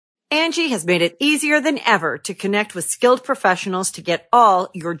Angie has made it easier than ever to connect with skilled professionals to get all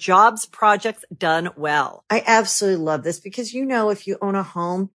your jobs projects done well. I absolutely love this because, if you own a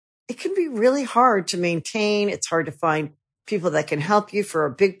home, it can be really hard to maintain. It's hard to find people that can help you for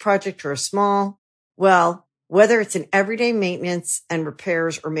a big project or a small. Well, whether it's in everyday maintenance and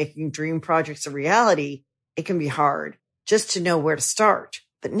repairs or making dream projects a reality, it can be hard just to know where to start.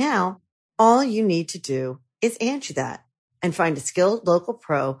 But now all you need to do is Angie that and find a skilled local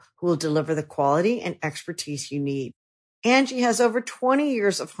pro who will deliver the quality and expertise you need. Angie has over 20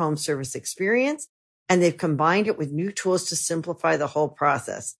 years of home service experience, and they've combined it with new tools to simplify the whole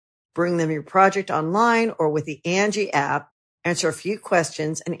process. Bring them your project online or with the Angie app, answer a few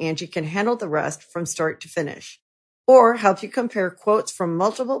questions, and Angie can handle the rest from start to finish. Or help you compare quotes from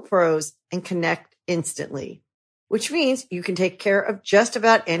multiple pros and connect instantly, which means you can take care of just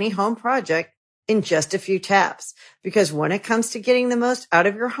about any home project in just a few taps. Because when it comes to getting the most out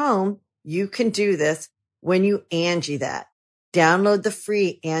of your home, you can do this when you Angie that. Download the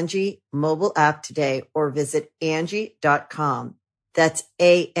free Angie mobile app today or visit Angie.com. That's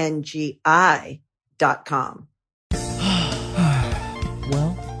ANGI.com.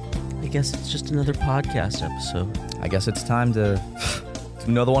 Well, I guess it's just another podcast episode. I guess it's time to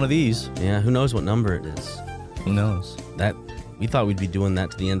another one of these. Yeah, who knows what number it is? Who knows? That we thought we'd be doing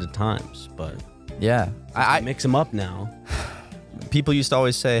that to the end of times, but yeah, I mix them up now. People used to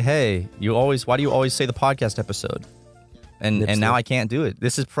always say, "Hey, why do you always say the podcast episode?" And now I can't do it.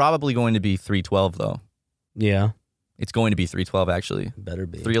 This is probably going to be 312 though. Yeah. It's going to be 312, actually. Better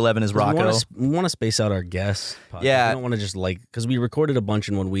be. 311 is Rocco. We want to space out our guests. Yeah. We don't want to just because we recorded a bunch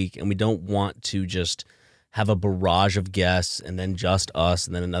in 1 week, and we don't want to just have a barrage of guests and then just us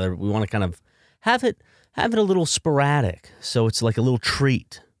and then another. We want to kind of have it a little sporadic, so it's like a little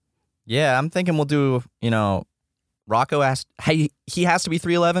treat. Yeah, I'm thinking we'll do, Rocco asked, hey, he has to be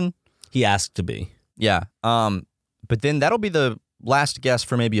 311? He asked to be. Yeah. But then that'll be the last guest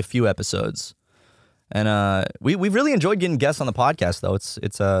for maybe a few episodes. And we've really enjoyed getting guests on the podcast, though.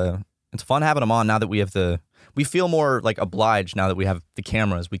 It's fun having them on now that we have we feel more like obliged now that we have the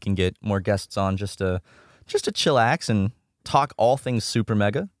cameras. We can get more guests on just to chillax and talk all things super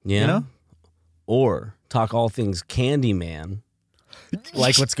mega. Yeah. Or talk all things Candyman,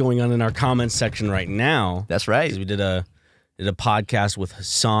 like what's going on in our comments section right now. That's right. We did a podcast with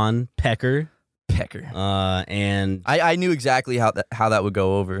Hassan Pecker. And I knew exactly how that would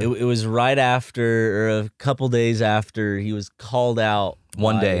go over. It was right after, or a couple days after, he was called out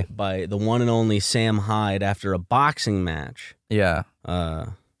by the one and only Sam Hyde after a boxing match. Yeah.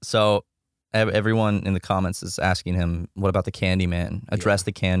 So everyone in the comments is asking him, what about the Candyman? Address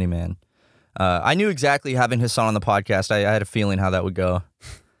the Candyman. I knew exactly having Hassan on the podcast. I had a feeling how that would go.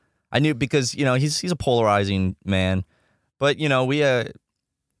 I knew because, he's a polarizing man. But,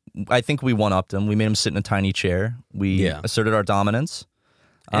 I think we one-upped him. We made him sit in a tiny chair. We asserted our dominance.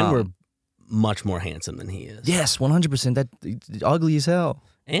 And we're much more handsome than he is. Yes, 100%. That ugly as hell.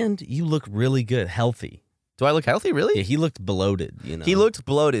 And you look really good, healthy. Do I look healthy, really? Yeah, he looked bloated, He looked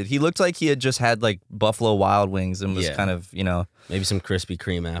bloated. He looked like he had just had, Buffalo Wild Wings and was kind of, maybe some Krispy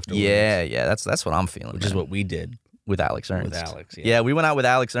Kreme afterwards. Yeah, that's what I'm feeling. Which is what we did. With Alex Ernst. Yeah, we went out with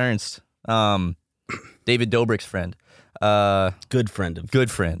Alex Ernst, David Dobrik's friend. Good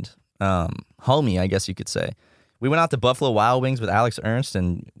friend. Homie, I guess you could say. We went out to Buffalo Wild Wings with Alex Ernst,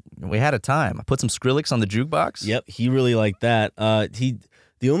 and we had a time. I put some Skrillex on the jukebox. Yep, he really liked that. The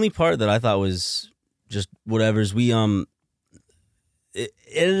only part that I thought was just whatever is it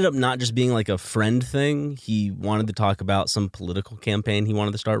ended up not just being like a friend thing. He wanted to talk about some political campaign he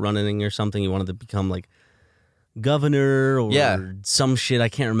wanted to start running or something. He wanted to become like governor or some shit. I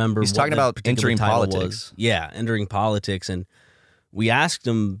can't remember. He's talking about entering politics. Yeah, entering politics. And we asked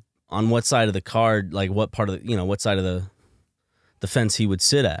him on what side of the card, like what part of what side of the fence he would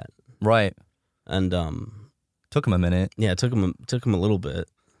sit at. Right. And took him a minute. Yeah, it took him a little bit.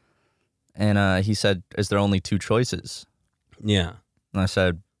 And he said, "Is there only two choices?" Yeah. And I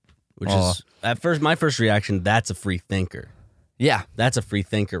said, which is at first my first reaction, that's a free thinker. Yeah. That's a free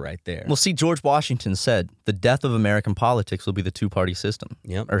thinker right there. Well, see, George Washington said, the death of American politics will be the two-party system.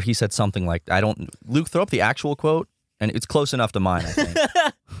 Yep. Or he said something like, Luke, throw up the actual quote, and it's close enough to mine, I think.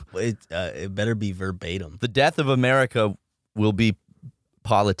 It better be verbatim. The death of America will be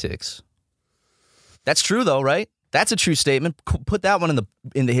politics. That's true, though, right? That's a true statement. Put that one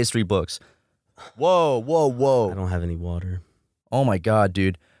in the history books. Whoa. I don't have any water. Oh, my God,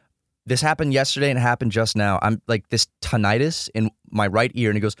 dude. This happened yesterday and it happened just now. I'm like this tinnitus in my right ear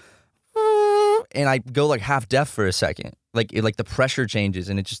and it goes, and I go like half deaf for a second. Like the pressure changes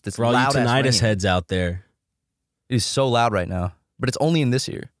and it's just this loud. For all you tinnitus heads out there, it is so loud right now. But it's only in this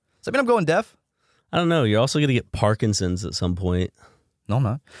ear. Does that mean I'm going deaf? I don't know. You're also going to get Parkinson's at some point. No, I'm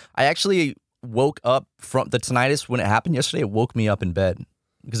not. I actually woke up from the tinnitus when it happened yesterday. It woke me up in bed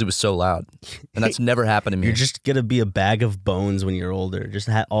because it was so loud. And that's never happened to me. You're just going to be a bag of bones when you're older. Just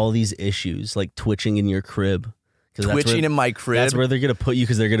have all these issues like twitching in your crib. Twitching in my crib. That's where they're going to put you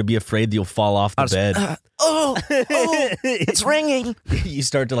because they're going to be afraid you'll fall off the bed. It's ringing. You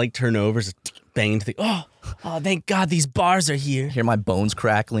start to like turn over, banging to the, oh, thank God these bars are here. Hear my bones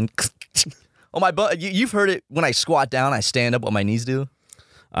crackling. You've heard it when I squat down, I stand up what my knees do.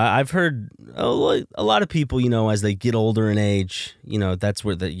 I've heard a lot of people, as they get older in age, that's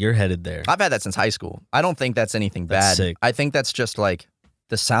where you're headed there. I've had that since high school. I don't think that's anything bad. Sick. I think that's just like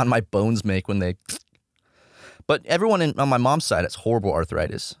the sound my bones make when they... But everyone on my mom's side has horrible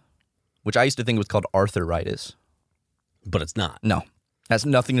arthritis, which I used to think was called arthritis. But it's not. No. It has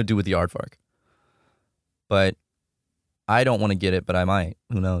nothing to do with the aardvark. But I don't want to get it, but I might.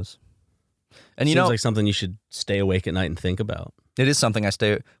 Who knows? And Seems like something you should stay awake at night and think about. It is something I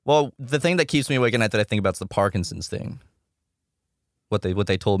stay... Well, the thing that keeps me awake at night that I think about is the Parkinson's thing. What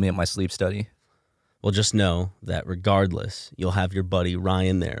they told me at my sleep study. Well, just know that regardless, you'll have your buddy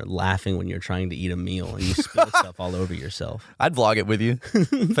Ryan there laughing when you're trying to eat a meal and you spill stuff all over yourself. I'd vlog it with you.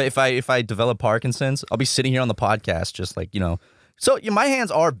 if I develop Parkinson's, I'll be sitting here on the podcast just like, So my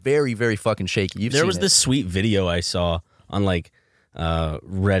hands are very, very fucking shaky. There was this sweet video I saw on like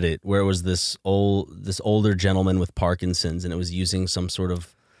Reddit where it was this older gentleman with Parkinson's and it was using some sort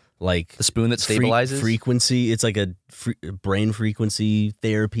of like the spoon that stabilizes frequency. It's like a brain frequency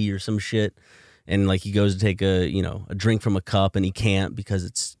therapy or some shit. And like he goes to take a drink from a cup and he can't because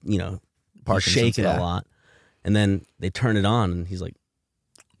it's he's shaking a lot. And then they turn it on and he's like,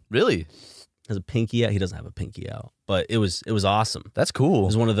 really? Has a pinky out? He doesn't have a pinky out, but it was awesome. That's cool. It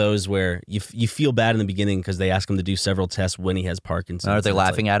was one of those where you feel bad in the beginning because they ask him to do several tests when he has Parkinson's. Are they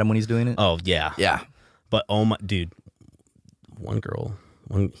laughing at him when he's doing it? Oh yeah, yeah. But oh my dude,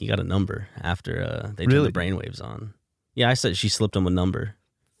 he got a number after they turned the brainwaves on. Yeah, I said she slipped him a number.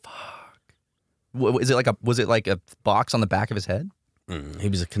 Was it like a box on the back of his head? He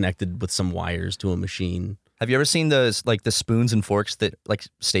was connected with some wires to a machine. Have you ever seen the spoons and forks that like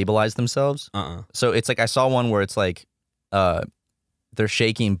stabilize themselves? So it's like I saw one where it's like they're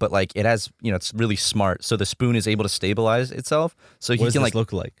shaking, but like it has it's really smart. So the spoon is able to stabilize itself. So what does this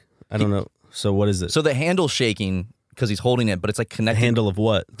look like? I don't know. So what is it? So the handle's shaking because he's holding it, but it's like connected. The handle of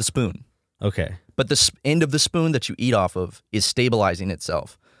what? The spoon. Okay. But the end of the spoon that you eat off of is stabilizing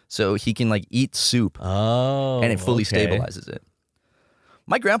itself. So he can like eat soup. Oh. And it fully stabilizes it.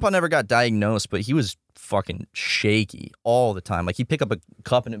 My grandpa never got diagnosed, but he was fucking shaky all the time. Like he'd pick up a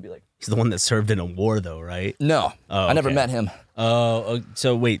cup and it'd be like... He's the one that served in a war though, right? No. Oh, I never met him. Oh,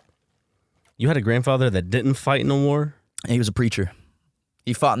 so wait. You had a grandfather that didn't fight in a war? He was a preacher.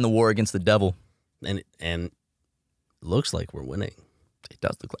 He fought in the war against the devil. And it looks like we're winning. It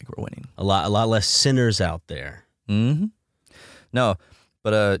does look like we're winning. A lot less sinners out there. Mm-hmm. No,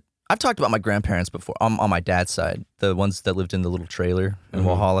 but I've talked about my grandparents before on my dad's side, the ones that lived in the little trailer in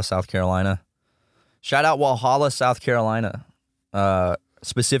Walhalla, South Carolina. Shout out Walhalla, South Carolina.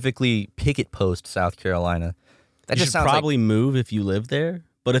 Specifically Picket Post, South Carolina. That You just should sounds probably move if you live there.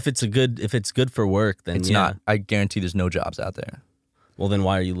 But if it's good for work, then it's yeah. not. I guarantee there's no jobs out there. Well, then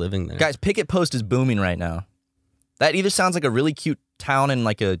why are you living there? Guys, Picket Post is booming right now. That either sounds like a really cute town in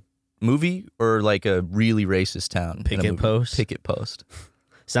like a movie or like a really racist town. Picket Post? Picket Post.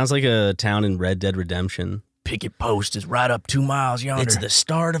 Sounds like a town in Red Dead Redemption. Picket Post is right up 2 miles yonder. It's the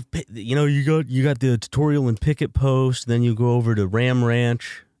start of you got the tutorial in Picket Post, then you go over to Ram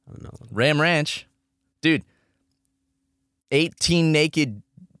Ranch. I don't know. Ram Ranch. Dude. 18 naked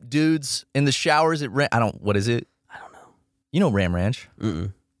dudes in the showers at what is it? I don't know. You know Ram Ranch?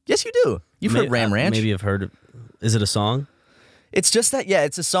 Mm-mm. Yes, you do. You've heard Ram Ranch. Maybe I've heard it. Is it a song? It's just that, yeah,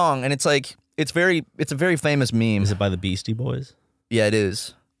 it's a song, and it's like, it's a very famous meme. Is it by the Beastie Boys? Yeah, it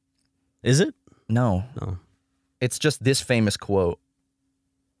is. Is it? No. No. It's just this famous quote.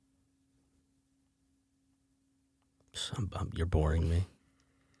 You're boring me.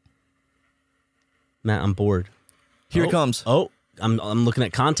 Matt, I'm bored. Here it comes. Oh, I'm looking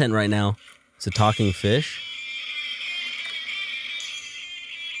at content right now. It's a talking fish.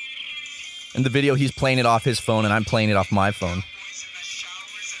 In the video, he's playing it off his phone, and I'm playing it off my phone.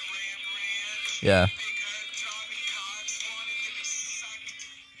 Yeah.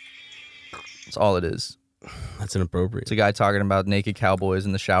 That's all it is. That's inappropriate. It's a guy talking about naked cowboys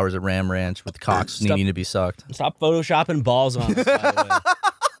in the showers at Ram Ranch with cocks needing to be sucked. Stop photoshopping balls on us, by the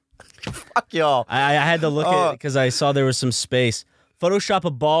way. Fuck y'all. I had to look at it because I saw there was some space. Photoshop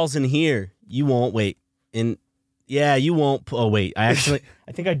a balls in here. You won't wait. Yeah, you won't. Oh wait, I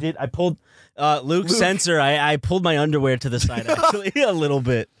think I did. I pulled Luke's sensor. I pulled my underwear to the side actually a little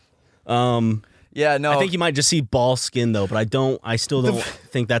bit. Yeah, no. I think you might just see ball skin though, but I still don't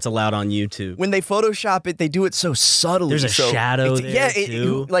think that's allowed on YouTube. When they Photoshop it, they do it so subtly. There's a shadow there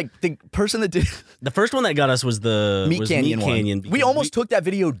too. Like the person that did the first one that got us was the Meat Canyon. We almost took that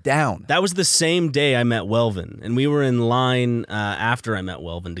video down. That was the same day I met Welvin, and we were in line after I met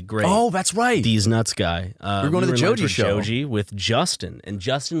Welvin to grade. Oh, that's right. These Nuts guy. We were going to the Joji show. Joji with Justin, and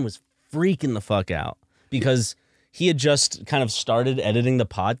Justin was freaking the fuck out because he had just kind of started editing the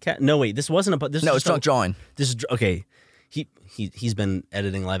podcast. No, wait, this wasn't a. This no, was it's Drunk Drawing. This is okay. He's been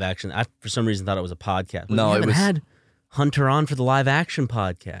editing live action. I for some reason thought it was a podcast. But no, it was had Hunter on for the live action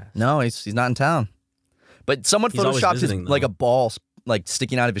podcast. No, he's not in town. But someone photoshopped his, like a ball like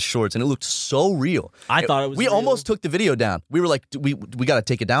sticking out of his shorts, and it looked so real. I thought it was. We real. almost took the video down. We were like, we got to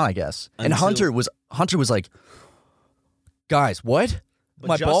take it down, I guess. And Hunter was like, guys, what?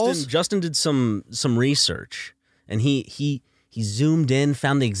 But Justin did some research. And he zoomed in,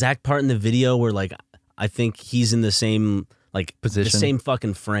 found the exact part in the video where like I think he's in the same like position, the same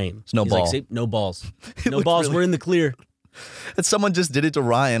fucking frame. It's no ball. Like, no balls. No balls. Really... We're in the clear. And someone just did it to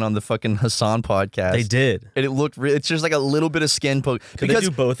Ryan on the fucking Hassan podcast. They did, and it looked. It's just like a little bit of skin poke. Could they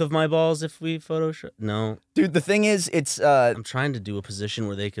do both of my balls if we Photoshop? No, dude. The thing is, it's. I'm trying to do a position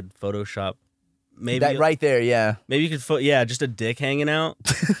where they could Photoshop. Maybe that right there. Yeah. Maybe you could. Just a dick hanging out.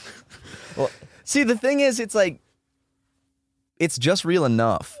 Well, see, the thing is, it's like. It's just real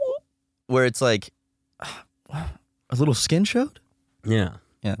enough where it's like a little skin showed. Yeah.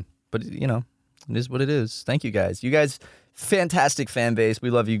 Yeah. But, you know, it is what it is. Thank you guys. You guys, fantastic fan base. We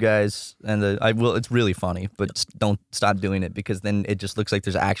love you guys. And it's really funny, but just don't stop doing it because then it just looks like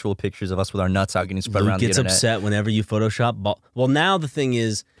there's actual pictures of us with our nuts out getting spread around the internet. Luke gets upset whenever you Photoshop. Well, now the thing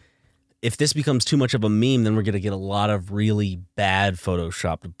is, if this becomes too much of a meme, then we're going to get a lot of really bad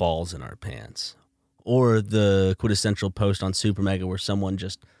Photoshopped balls in our pants. Or the quintessential post on Super Mega where someone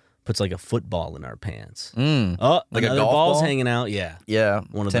just puts like a football in our pants. Oh, like another a golf ball's ball? hanging out. Yeah. Yeah.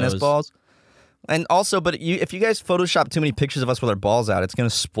 One of tennis those. balls. And also, but if you guys Photoshop too many pictures of us with our balls out, it's going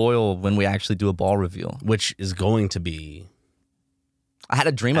to spoil when we actually do a ball reveal. Which is going to be. I had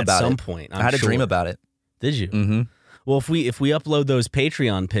a dream about it. At some point. I had a dream about it. Did you? Mm-hmm. Well, if we upload those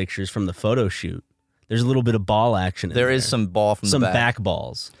Patreon pictures from the photo shoot, there's a little bit of ball action in there. There is some ball from some the back.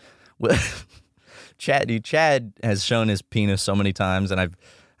 balls. Chad has shown his penis so many times, and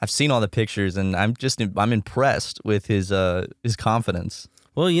I've seen all the pictures, and I'm impressed with his confidence.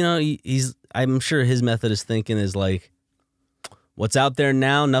 Well, you know, I'm sure his method of thinking is like, what's out there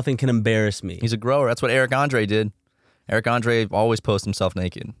now, nothing can embarrass me. He's a grower. That's what Eric Andre did. Eric Andre always posts himself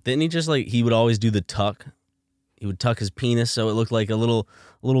naked. Didn't he just he would always do the tuck? He would tuck his penis so it looked like a little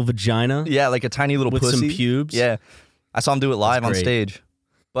vagina. Yeah, like a tiny little with pussy. Some pubes. Yeah, I saw him do it live on stage.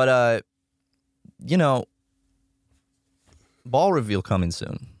 But you know, ball reveal coming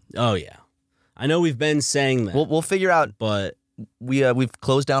soon. Oh yeah, I know we've been saying that. We'll figure out, but we've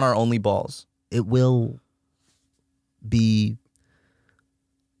closed down our only balls. It will be.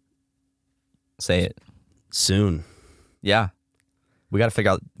 Say it soon. Yeah, we got to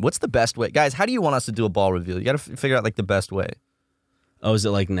figure out what's the best way, guys. How do you want us to do a ball reveal? You got to figure out like the best way. Oh, is it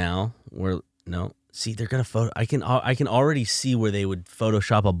like now? No. See, they're gonna photo. I can already see where they would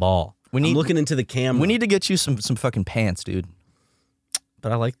Photoshop a ball. I'm looking into the camera. We need to get you some fucking pants, dude.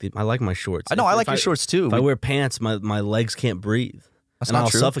 But I like my shorts. I know, I like your shorts too. If I wear pants, my legs can't breathe. That's and not I'll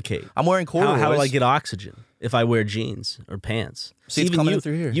true. Suffocate. I'm wearing corduroys. How will I get oxygen if I wear jeans or pants? See, it's coming in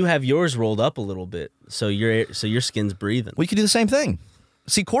through here. You have yours rolled up a little bit, so your skin's breathing. We could do the same thing.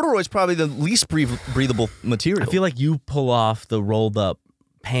 See, corduroy is probably the least breathable material. I feel like you pull off the rolled up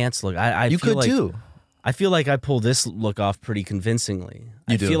pants look. You could too. I feel like I pull this look off pretty convincingly.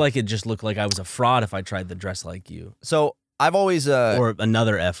 I feel like it just looked like I was a fraud if I tried to dress like you. So I've always or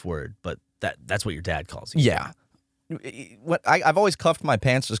another F word, but that's what your dad calls you. Yeah. I've always cuffed my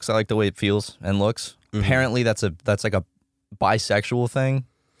pants just because I like the way it feels and looks. Mm-hmm. Apparently, that's like a bisexual thing.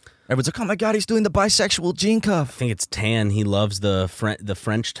 Everyone's like, "Oh my god, he's doing the bisexual jean cuff." I think it's Tan. He loves the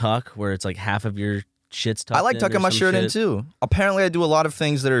French tuck, where it's like half of your shit's tucked. I like tucking my shirt in too. Apparently, I do a lot of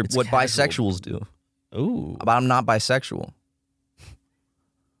things that are what casual. bisexuals do. Ooh, but I'm not bisexual,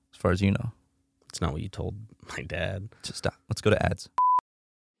 as far as you know. It's not what you told my dad. Just stop. Let's go to ads.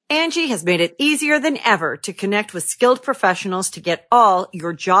 Angie has made it easier than ever to connect with skilled professionals to get all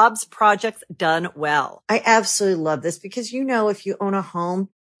your jobs projects done well. I absolutely love this because, you know, if you own a home,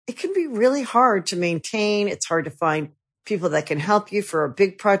 it can be really hard to maintain. It's hard to find people that can help you for a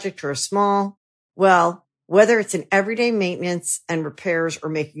big project or a small. Well, whether it's in everyday maintenance and repairs or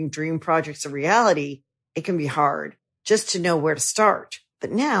making dream projects a reality, it can be hard just to know where to start.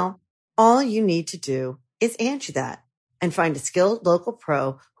 But now, all you need to do is Angie that and find a skilled local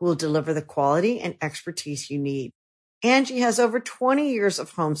pro who will deliver the quality and expertise you need. Angie has over 20 years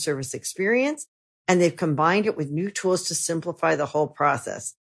of home service experience, and they've combined it with new tools to simplify the whole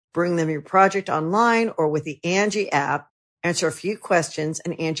process. Bring them your project online or with the Angie app, answer a few questions,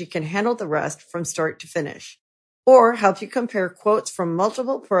 and Angie can handle the rest from start to finish. Or help you compare quotes from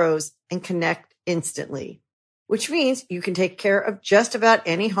multiple pros and connect instantly, which means you can take care of just about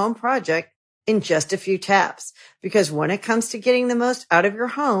any home project in just a few taps. Because when it comes to getting the most out of your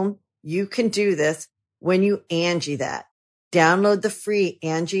home, you can do this when you Angie that. Download the free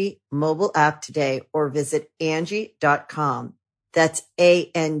Angie mobile app today or visit Angie.com. That's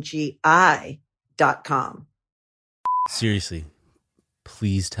ANGI.com. Seriously,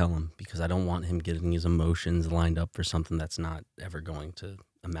 please tell him, because I don't want him getting his emotions lined up for something that's not ever going to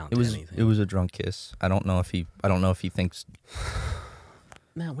amount to anything. It was a drunk kiss. I don't know if he thinks.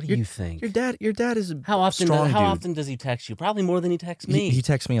 Matt, what do you think? Your dad is a How strong often does he text you? Probably more than he texts me. He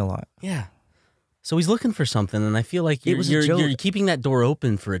texts me a lot. Yeah. So he's looking for something, and I feel like It was a joke. you're keeping that door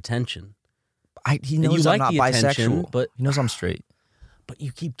open for attention. He knows I'm not bisexual, but he knows I'm straight. But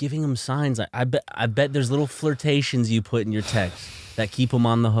you keep giving him signs. I bet there's little flirtations you put in your text that keep him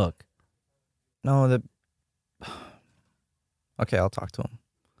on the hook. No, okay, I'll talk to him.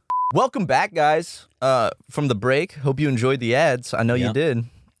 Welcome back, guys. From the break. Hope you enjoyed the ads. I know you did.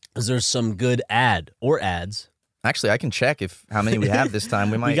 Is there some good ad or ads? Actually, I can check how many we have this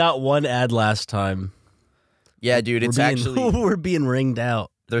time. We might. We got one ad last time. Yeah, dude. We're being ringed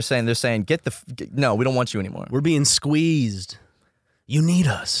out. They're saying no, we don't want you anymore. We're being squeezed. You need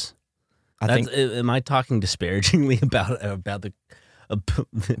us. Am I talking disparagingly about the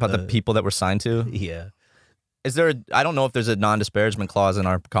people that we're signed to? Yeah. Is there? I don't know if there's a non-disparagement clause in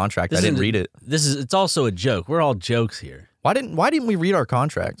our contract. I didn't read it. It's also a joke. We're all jokes here. Why didn't we read our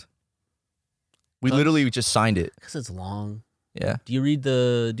contract? We literally just signed it. Because it's long. Yeah. Do you read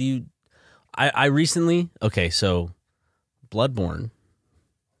I recently, so Bloodborne,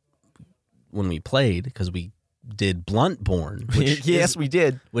 when we played, because we did Bluntborn. Yes, we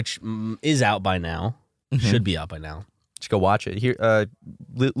did. Which is out by now. Mm-hmm. Should be out by now. Just go watch it. Here,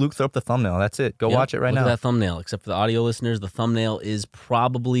 Luke, throw up the thumbnail. That's it. Go watch it right now. Look at that thumbnail. Except for the audio listeners, the thumbnail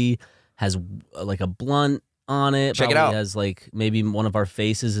has like a blunt on it. Check it out. Has like maybe one of our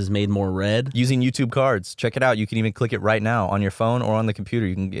faces is made more red. Using YouTube cards. Check it out. You can even click it right now on your phone or on the computer.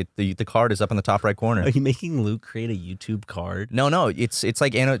 You can get the card is up in the top right corner. Are you making Luke create a YouTube card? No. It's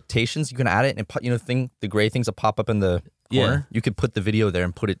like annotations. You can add it and the gray things that pop up in the corner. You could put the video there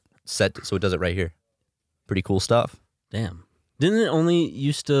and put it set so it does it right here. Pretty cool stuff. Damn. Didn't it only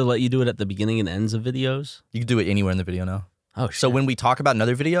used to let you do it at the beginning and ends of videos? You can do it anywhere in the video now. Oh, shit. So when we talk about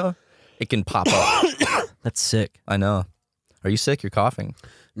another video, it can pop up. That's sick. I know. Are you sick? You're coughing.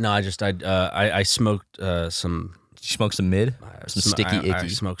 No, I smoked some. Did you smoke some mid? Some sticky icky. I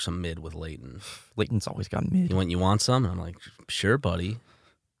smoked some mid with Leighton. Leighton's always got mid. You want some? And I'm like, sure, buddy.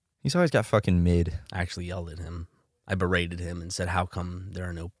 He's always got fucking mid. I actually yelled at him. I berated him and said, "How come there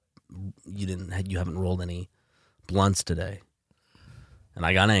are you haven't rolled any blunts today?" And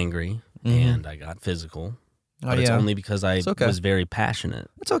I got angry and I got physical. But it's only because I was very passionate.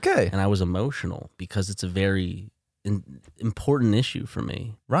 It's okay. And I was emotional because it's a very important issue for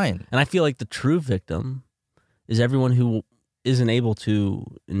me. Ryan. And I feel like the true victim is everyone who isn't able to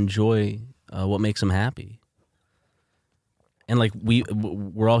enjoy what makes them happy. And like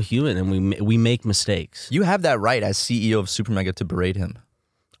we're all human and we make mistakes. You have that right as CEO of Super Mega to berate him.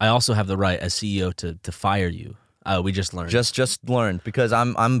 I also have the right as CEO to fire you. We just learned. Just learned because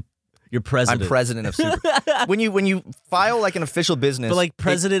I'm You're president. I'm president of Super. when you file like an official business, but like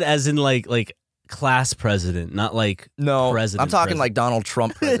president as in like class president, not like president. I'm talking like Donald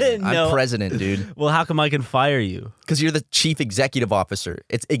Trump president. No. I'm president, dude. Well, how come I can fire you? Because you're the chief executive officer.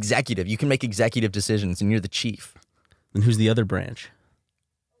 It's executive. You can make executive decisions, and you're the chief. Then who's the other branch?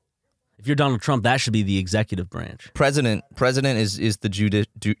 If you're Donald Trump, that should be the executive branch. President is the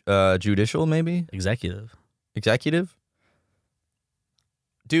judicial, maybe? Executive.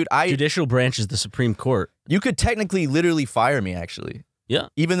 Dude, judicial branch is the Supreme Court. You could technically literally fire me, actually. Yeah.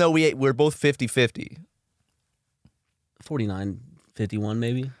 Even though we're both 50-50. 49-51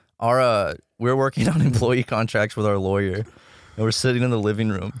 maybe. We're working on employee contracts with our lawyer, and we're sitting in the living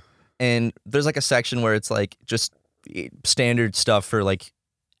room, and there's like a section where it's like just standard stuff for like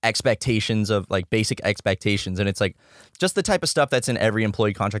expectations of like basic expectations, and it's like just the type of stuff that's in every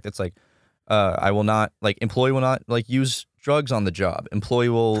employee contract. That's like, employee will not like use drugs on the job. Employee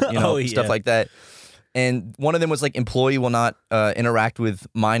will, stuff like that. And one of them was like, employee will not interact with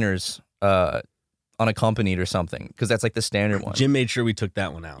minors on unaccompanied or something, because that's like the standard one. Jim made sure we took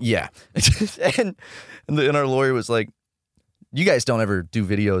that one out. Yeah. and our lawyer was like, you guys don't ever do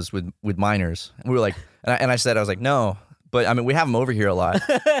videos with minors. And we were like, and I said, I was like, no, but I mean, we have him over here a lot.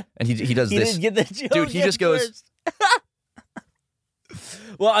 And he does this. Didn't get the joke. Dude, he just goes.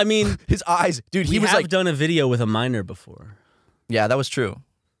 Well, I mean, his eyes, dude, he we was have like, done a video with a minor before. yeah, that was true.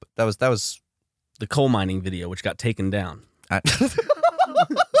 But that was The coal mining video, which got taken down,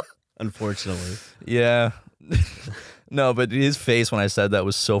 unfortunately. Yeah. No, but his face when I said that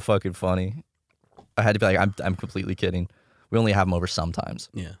was so fucking funny. I had to be like, I'm completely kidding. We only have them over sometimes.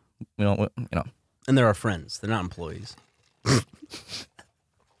 Yeah. We don't, you know. And they're our friends. They're not employees.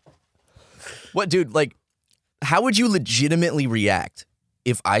 What, dude, like, how would you legitimately react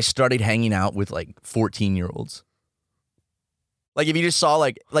if I started hanging out with, like, 14-year-olds? Like, if you just saw,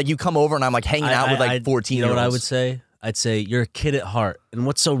 like you come over and I'm, like, hanging out with, like, 14-year-olds. You know what I would say? I'd say, you're a kid at heart. And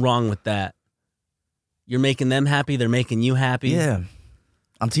what's so wrong with that? You're making them happy. They're making you happy. Yeah.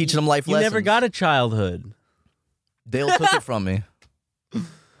 I'm teaching them life lessons. You never got a childhood. Dale took it from me.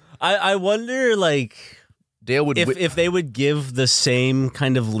 I wonder, like, Dale would... if they would give the same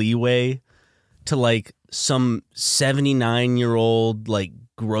kind of leeway to, like, some 79-year-old, like,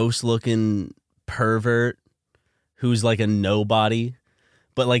 gross-looking pervert who's, like, a nobody,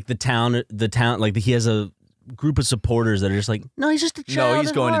 but, like, the town, like, he has a group of supporters that are just like, no, he's just a child. No,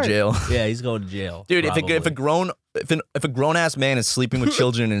 he's going to jail. Yeah, he's going to jail. Dude, if a grown ass man is sleeping with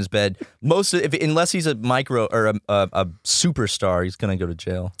children in his bed, unless he's a micro or a superstar, he's gonna go to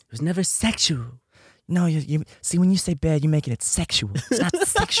jail. It was never sexual. No, you see, when you say bad, you're making it sexual. It's not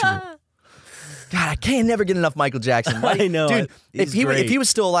sexual. God, I can't never get enough Michael Jackson. I know, dude. If he's great. he was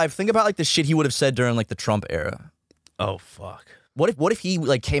still alive, think about like the shit he would have said during like the Trump era. Oh fuck. What if he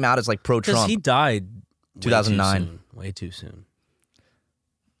like came out as like pro Trump? Because he died 2009. Way too soon.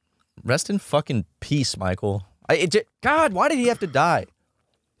 Rest in fucking peace, Michael. God, why did he have to die?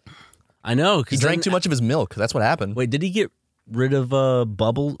 I know. He drank too much of his milk. That's what happened. Wait, did he get rid of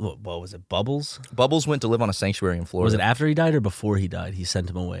Bubbles? What was it, Bubbles? Bubbles went to live on a sanctuary in Florida. Was it after he died or before he died? He sent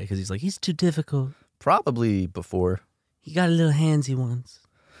him away because he's like, he's too difficult. Probably before. He got a little handsy once.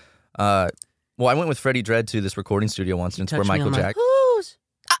 Well, I went with Freddie Dredd to this recording studio once, and it's where Michael Jackson.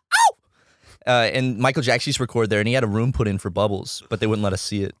 And Michael Jackson used to record there, and he had a room put in for Bubbles, but they wouldn't let us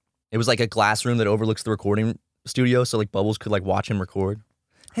see it. It was like a glass room that overlooks the recording studio, so like Bubbles could like watch him record.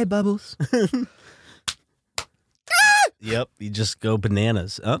 Hey, Bubbles. Yep, you just go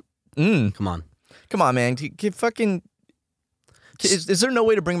bananas. Come on, man. Is there no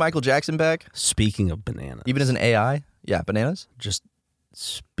way to bring Michael Jackson back? Speaking of bananas, Even as an AI? Yeah, bananas? just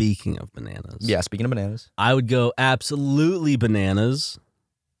speaking of bananas. Yeah, speaking of bananas. I would go absolutely bananas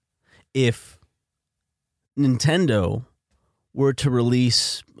if Nintendo were to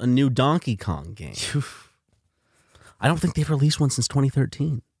release a new Donkey Kong game. I don't think they've released one since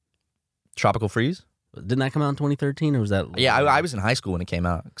 2013. Tropical Freeze? Didn't that come out in 2013, or was that? Yeah, I was in high school when it came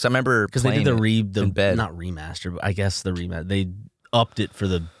out. Because I remember because they did the in bed. not remaster, but I guess the remaster. They upped it for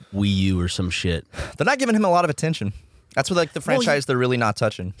the Wii U or some shit. They're not giving him a lot of attention. That's what like the franchise they're really not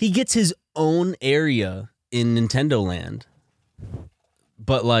touching. He gets his own area in Nintendo Land,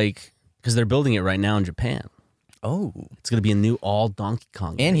 but like because they're building it right now in Japan. Oh, It's going to be a new all Donkey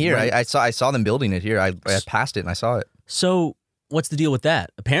Kong game. and here right? I saw them building it here. I passed it and I saw it. So what's the deal with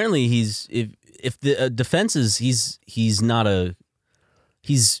that? Apparently, if the defense is he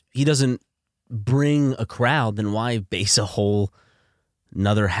doesn't bring a crowd, then why base a whole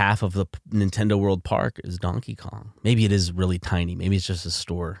another half of the Nintendo World Park as Donkey Kong? Maybe it is really tiny. Maybe it's just a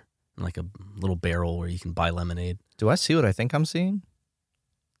store, like a little barrel where you can buy lemonade. Do I see what I think I'm seeing?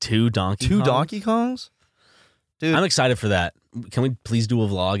 Two Donkey Kongs? Dude. I'm excited for that. Can we please do a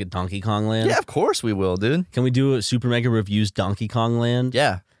vlog at Donkey Kong Land? Yeah, of course we will, dude. Can we do a Super Mega Reviews Donkey Kong Land?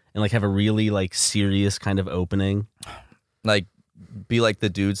 Yeah. And like have a really like serious kind of opening? Like be like the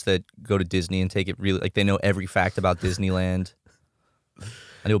dudes that go to Disney and take it really like they know every fact about Disneyland.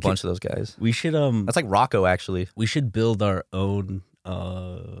 I knew a bunch of those guys. We should That's like Rocco actually. we should build our own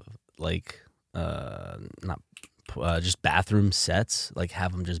just bathroom sets, like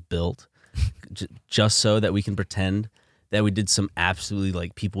have them just built just so that we can pretend that we did some absolutely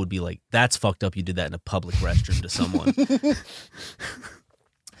like people would be like, that's fucked up, you did that in a public restroom to someone.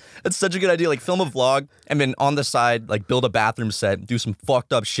 That's such a good idea. Like film a vlog and then on the side like build a bathroom set, do some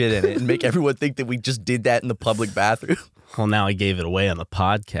fucked up shit in it and make everyone think that we just did that in the public bathroom. Well, now I gave it away on the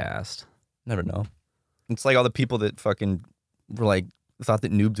podcast. Never know. It's like all the people that fucking were like thought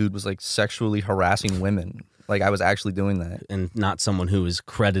that Noob Dude was like sexually harassing women. Like I was actually doing that. And not someone who is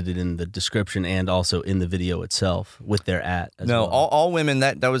credited in the description and also in the video itself with their @ as No, well. all women.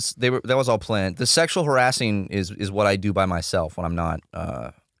 That was all planned. The sexual harassing is what I do by myself when I'm not.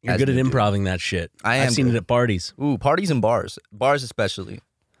 You're as good at Noob Dude. improving that shit. I am I've seen good. it at parties. Ooh, parties and bars especially.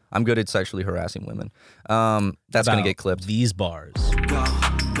 I'm good at sexually harassing women. That's gonna About get clipped. These bars.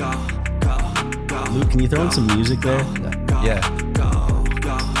 Luke, can you throw in some music there? Yeah,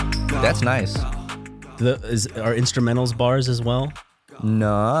 that's nice. Are instrumentals bars as well?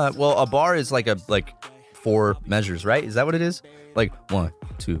 No, well, a bar is like 4 measures, right? Is that what it is? Like 1,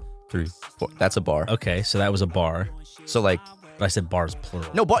 2, 3, 4. That's a bar. Okay, so that was a bar. So like, But I said bars plural.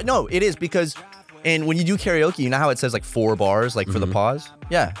 no, it is because, and when you do karaoke, you know how it says like 4 bars, like for the pause.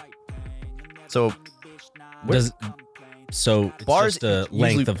 Yeah. So So it's bars just a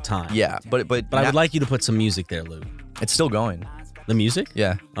usually- length of time. yeah, but But I would like you to put some music there, Luke. it's still going. The music?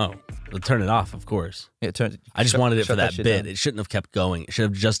 Yeah. Oh, well, turn it off, of course. I I just wanted it for that shit bit. down. It shouldn't have kept going. It should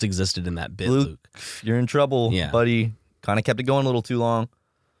have just existed in that bit, Luke, Luke. You're in trouble, Yeah. buddy. Kind of kept it going a little too long.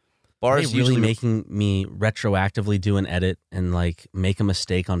 Are Bars they really usually making me retroactively do an edit and like make a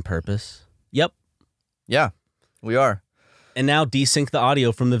mistake on purpose? Yep. Yeah, we are. And now desync the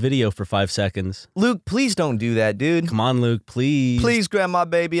audio from the video for 5 seconds. Luke, please don't do that, dude. Come on, Luke, please. Please, grandma,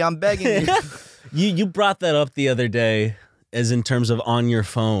 baby, I'm begging you. You brought that up the other day as in terms of on your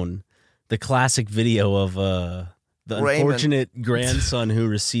phone. The classic video of the Raymond. unfortunate grandson who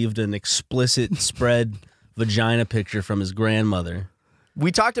received an explicit spread vagina picture from his grandmother.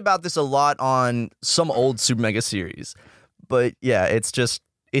 We talked about this a lot on some old Super Mega series, but yeah, he's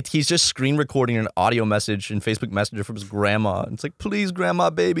just screen recording an audio message in Facebook Messenger from his grandma. It's like, please, grandma,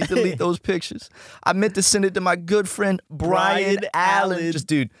 baby, delete those pictures. I meant to send it to my good friend Brian Allen. Just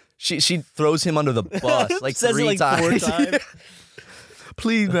dude, she throws him under the bus like Says it 3 like times. 4 times.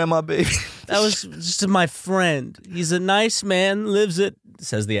 Please, grandma, baby. That was just my friend. He's a nice man, lives it,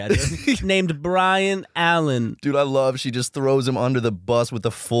 says the address, named Brian Allen. Dude, I love she just throws him under the bus with the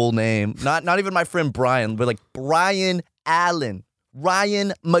full name. Not even my friend Brian, but like Brian Allen.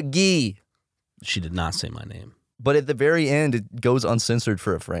 Ryan McGee. She did not say my name. But at the very end, it goes uncensored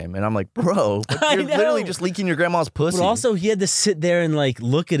for a frame. And I'm like, bro, I you're know. literally just leaking your grandma's pussy. But also, he had to sit there and like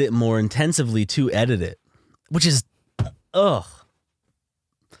look at it more intensively to edit it, which is, ugh.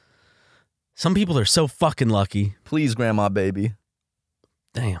 Some people are so fucking lucky. Please, grandma, baby.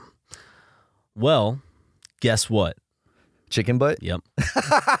 Damn. Well, guess what? Chicken butt? Yep.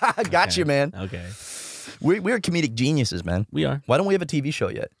 Got you, man. Okay. We're comedic geniuses, man. We are. Why don't we have a TV show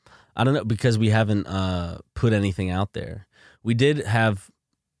yet? I don't know, because we haven't put anything out there. We did have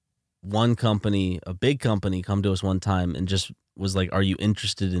one company, a big company, come to us one time and just was like, are you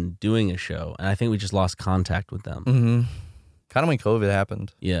interested in doing a show? And I think we just lost contact with them. Mm-hmm. Kind of when COVID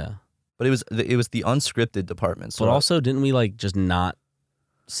happened. Yeah. But it was the unscripted department. So But also, didn't we like just not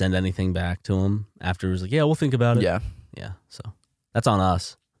send anything back to them after it was like, yeah, we'll think about it? yeah. Yeah. So that's on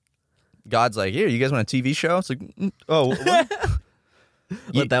us. God's like, here, you guys want a TV show? It's like, oh, what?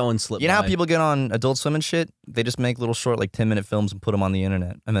 Let that one slip You know how by. people get on Adult Swim and shit? They just make little short, like 10-minute films and put them on the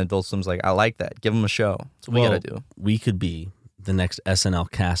internet. And then Adult Swim's like, I like that. Give them a show. That's what we Well, gotta do. We could be the next SNL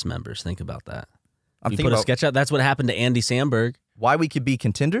cast members. Think about that. I'm We thinking put a about sketch out. That's what happened to Andy Samberg. why we could be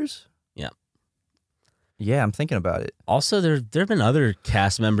contenders. Yeah. Yeah, I'm thinking about it. Also, there have been other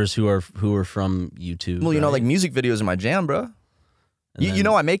cast members who are from YouTube. Well, you know, right? like music videos are my jam, bro. And You then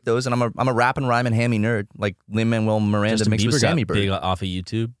know I make those, and I'm a rap and rhyme and hammy nerd, like Lin-Manuel Miranda Justin mixed Bieber with got Sammy Bird. big off of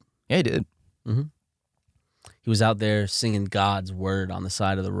YouTube. Yeah, he did. He was out there singing God's word on the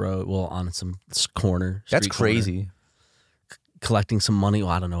side of the road. Well, on some corner. That's street corner, crazy. collecting some money.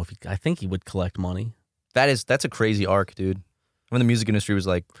 Well, I don't know if I think he would collect money That's a crazy arc, dude. When the music industry was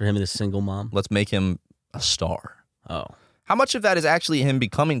like, for him and his single mom. let's make him a star. Oh, How much of that is actually him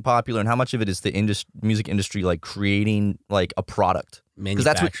becoming popular, and how much of it is the music industry like creating like a product? Because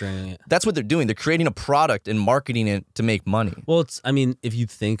manufacturing it. that's what they're doing. They're creating a product and marketing it to make money. Well, I mean, if you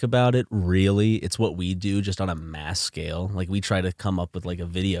think about it, really, it's what we do just on a mass scale. Like, we try to come up with like a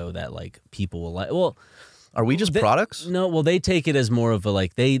video that like people will like. Well, Are we just products? no, well, they take it as more of a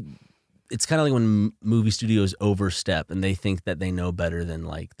like it's kind of like when movie studios overstep and they think that they know better than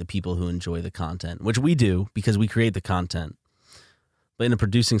like the people who enjoy the content, which we do because we create the content. But in a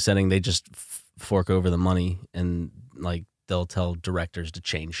producing setting, they just fork over the money and like they'll tell directors to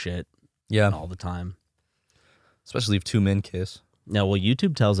change shit Yeah, all the time. especially if 2 men kiss. No, well,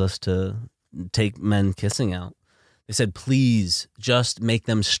 YouTube tells us to take men kissing out. They said, please just make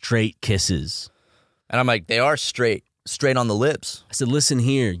them straight kisses. And I'm like, they are straight on the lips. I said, listen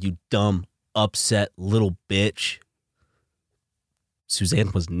here, you dumb, upset little bitch.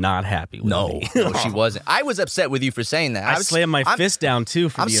 Suzanne was not happy with me. No, she wasn't. I was upset with you for saying that. I slammed my fist down too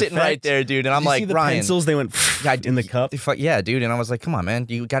for I'm the sitting effect. right there, dude, and I'm Did you like, see the Ryan, pencils, they went in the cup. Yeah, dude, and I was like, come on, man,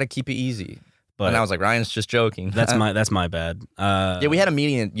 you got to keep it easy. But and I was like, Ryan's just joking. that's my bad. Yeah, we had a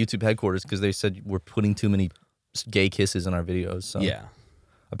meeting at YouTube headquarters because they said we're putting too many gay kisses in our videos. So yeah.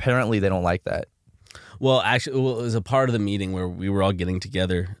 apparently they don't like that. Well, actually, it was a part of the meeting where we were all getting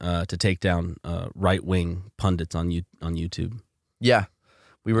together to take down right-wing pundits on YouTube. Yeah,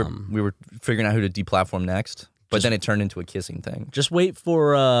 we were figuring out who to deplatform next, but then it turned into a kissing thing. Just wait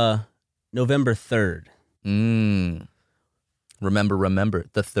for November 3rd. Remember,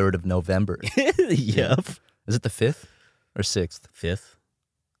 the 3rd of November. Yep. Is it the 5th or 6th? 5th.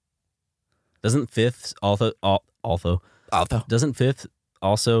 Doesn't 5th also doesn't 5th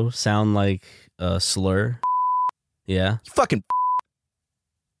also sound like a slur? Yeah. You fucking.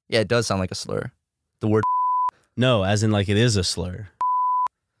 Yeah, it does sound like a slur. The word. No, as in like it is a slur.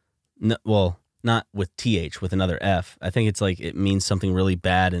 No, well, not with TH, with another F. I think it's like it means something really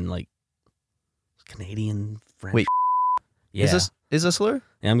bad in like Canadian French. Wait. Yeah. Is this a slur?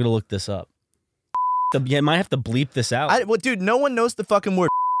 Yeah, I'm going to look this up. Yeah, I might have to bleep this out. Well, dude, no one knows the fucking word.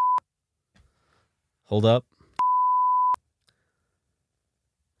 Hold up.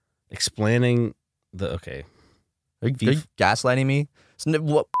 Explaining the... Okay. Are you gaslighting me?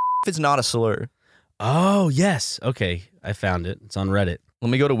 What if it's not a slur? Oh, yes. Okay. I found it. It's on Reddit.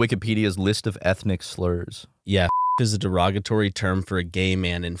 Let me go to Wikipedia's list of ethnic slurs. Yeah, is a derogatory term for a gay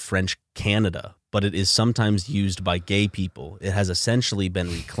man in French Canada, but it is sometimes used by gay people. It has essentially been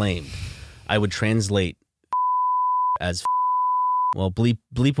reclaimed. I would translate as well,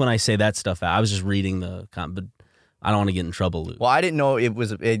 bleep when I say that stuff out. I was just reading but I don't want to get in trouble, Luke. Well, I didn't know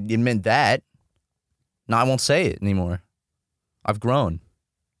it meant that. No, I won't say it anymore. I've grown.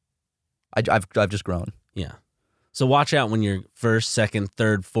 I've just grown. Yeah. So watch out when you're 1st, 2nd,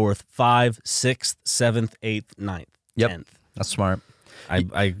 3rd, 4th, 5th, 6th, 7th, 8th, 9th, Yep. 10th. That's smart.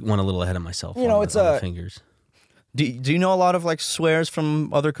 I went a little ahead of myself. It's on the fingers. Do you know a lot of like swears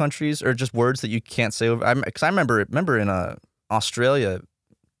from other countries or just words that you can't say over? Because I remember in Australia,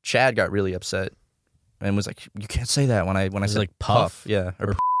 Chad got really upset and was like, "You can't say that." When I said like puff? yeah,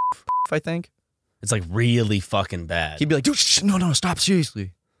 or I think It's like really fucking bad. he'd be like, "Dude, no, stop,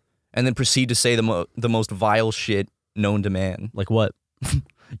 seriously," and then proceed to say the most vile shit known to man. Like what?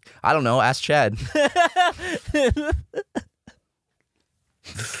 I don't know. Ask Chad.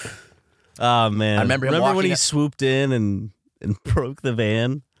 Oh man! I remember him when he walking swooped in and broke the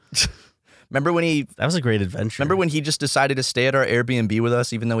van. Remember when That was a great adventure. Remember when he just decided to stay at our Airbnb with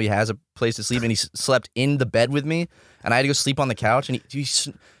us, even though he has a place to sleep, and he slept in the bed with me, and I had to go sleep on the couch. And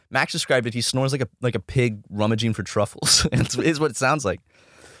Max described it. He snores like a pig rummaging for truffles. Is what it sounds like.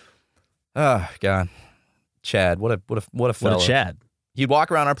 Oh God, Chad, what a fella. What a Chad! He'd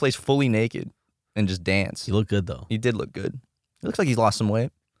walk around our place fully naked and just dance. You look good though. He did look good. He looks like he's lost some weight.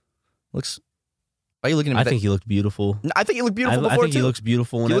 Why are you looking at me? I think he looked beautiful. I think he looked beautiful before I think too. he looks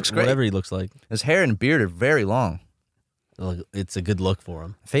beautiful. He looks great. Whatever he looks like. His hair and beard are very long. It's a good look for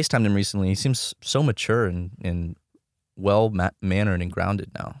him. I FaceTimed him recently. He seems so mature and well mannered and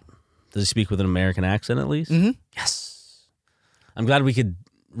grounded now. Does he speak with an American accent at least? Mm-hmm. Yes. I'm glad we could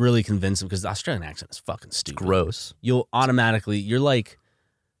really convince him because the Australian accent is fucking stupid. Gross. You're like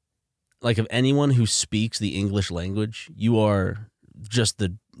of anyone who speaks the English language, you are just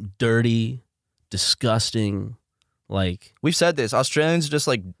the dirty, disgusting, like We've said this. Australians are just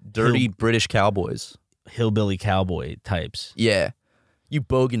like dirty British cowboys. hillbilly cowboy types. Yeah. You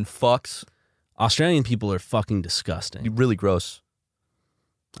bogan fucks. Australian people are fucking disgusting. You're really gross.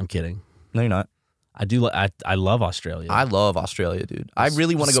 I'm kidding. No, you're not. I do. I love Australia. I love Australia, dude. I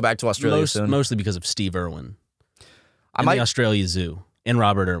really want to go back to Australia soon. Mostly because of Steve Irwin. I And might the Australia Zoo. And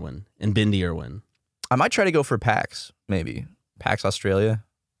Robert Irwin. And Bindi Irwin. I might try to go for PAX, maybe. PAX Australia.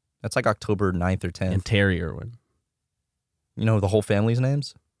 That's like October 9th or 10th. And Terry Irwin. You know the whole family's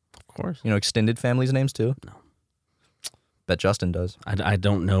names? Of course. You know extended family's names too? No. Bet Justin does. I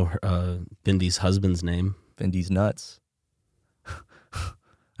don't know Bindi's husband's name. Bindi's nuts.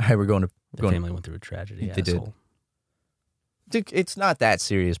 All right, we're going to... The family went through a tragedy. They did. asshole. Dude, it's not that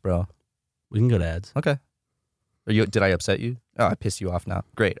serious, bro. We can go to ads. Okay. Did I upset you? Oh, I pissed you off now.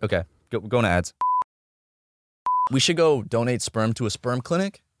 Great. Okay. Going to ads. We should go donate sperm to a sperm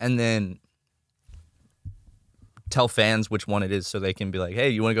clinic and then tell fans which one it is so they can be like, hey,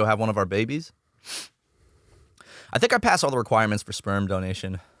 you want to go have one of our babies? I think I pass all the requirements for sperm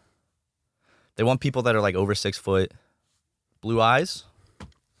donation. They want people that are like over 6 foot, blue eyes.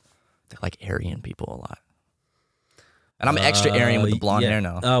 They like Aryan people a lot. And I'm extra Aryan with the blonde hair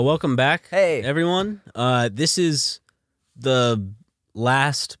now. Welcome back, Hey. everyone. This is the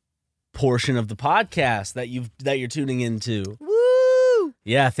last portion of the podcast that you're tuning into. Woo!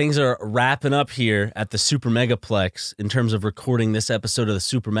 Yeah, things are wrapping up here at the Super Megaplex in terms of recording this episode of the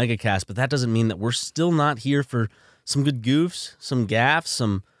Super Megacast, but that doesn't mean that we're still not here for some good goofs, some gaffes,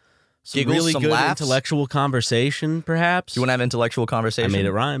 some Giggles, really some good laughs. intellectual conversation, perhaps. You want to have intellectual I conversation? made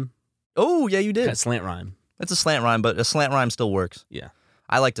it rhyme. Oh, yeah, you did. Got slant rhyme. It's a slant rhyme, but a slant rhyme still works. Yeah.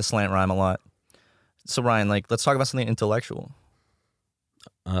 I like to slant rhyme a lot. So, Ryan, let's talk about something intellectual.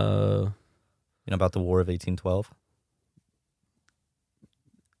 About the War of 1812?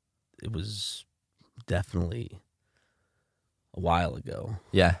 It was definitely a while ago.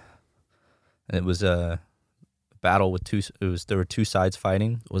 Yeah. And it was a battle with there were two sides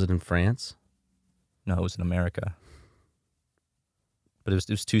fighting. Was it in France? No, it was in America. But it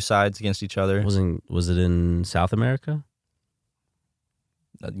was two sides against each other. Was it in South America?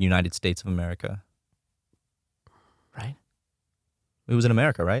 United States of America. Right? It was in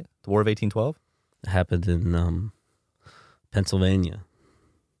America, right? The War of 1812? It happened in Pennsylvania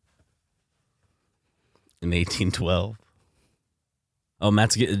in 1812. Oh,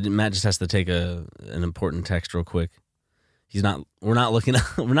 Matt just has to take an important text real quick. We're not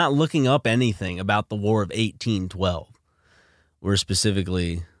looking up anything about the War of 1812. We're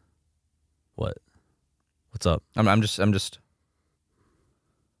specifically what? What's up? I'm just. Where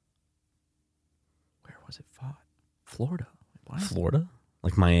was it fought? Florida. Why? Florida?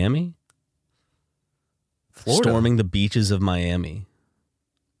 Like Miami? Florida. Storming the beaches of Miami.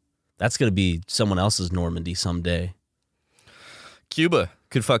 That's going to be someone else's Normandy someday. Cuba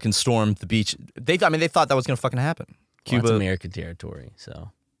could fucking storm the beach. They thought that was going to fucking happen. Cuba, well, American territory,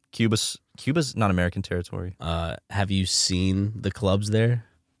 so. Cuba's not American territory. Have you seen the clubs there?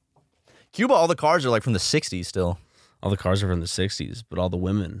 Cuba, all the cars are like from the 60s still. All the cars are from the 60s, but all the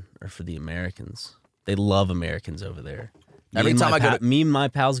women are for the Americans. They love Americans over there. Me and my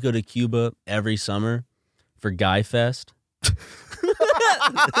pals go to Cuba every summer for Guy Fest.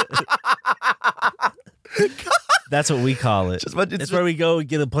 That's what we call it. It's where we go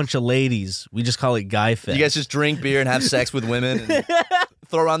get a bunch of ladies. We just call it Guy Fest. You guys just drink beer and have sex with women and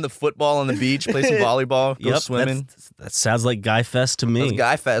throw around the football on the beach, play some volleyball, go swimming. That sounds like Guy Fest to me. That's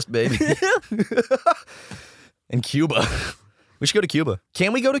Guy Fest, baby. And Cuba. We should go to Cuba.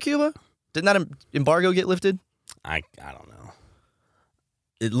 Can we go to Cuba? Didn't that embargo get lifted? I don't know.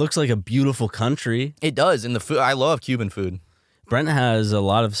 It looks like a beautiful country. It does. And the food, I love Cuban food. Brent has a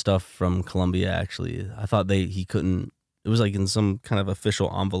lot of stuff from Colombia, actually. I thought he couldn't. It was like in some kind of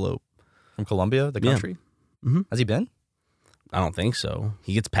official envelope. From Colombia, the country? Yeah. Mm-hmm. Has he been? I don't think so.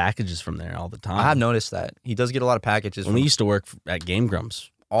 He gets packages from there all the time. I have noticed that. He does get a lot of packages. When we used to work at Game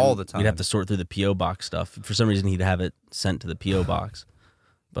Grumps. All the time. We'd have to sort through the P.O. box stuff. For some reason, he'd have it sent to the P.O. box.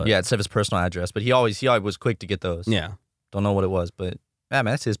 But yeah, instead of his personal address. But he always was quick to get those. Yeah. Don't know what it was, but yeah,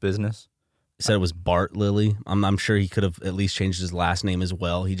 man, that's his business. He said it was Bart Lilly. I'm sure he could have at least changed his last name as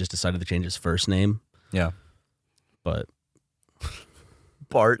well. He just decided to change his first name. Yeah. But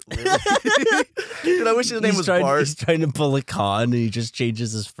Bart Lilly. Dude, I wish his name was Bart. He's trying to pull a con and he just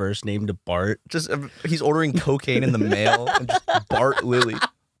changes his first name to Bart. Just he's ordering cocaine in the mail and just Bart Lilly.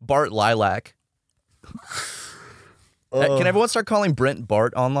 Bart Lilac. Can everyone start calling Brent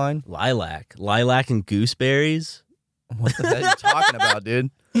Bart online? Lilac and gooseberries. What the hell are you talking about,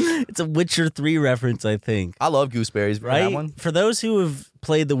 dude? It's a Witcher 3 reference, I think. I love gooseberries, right? That one? For those who have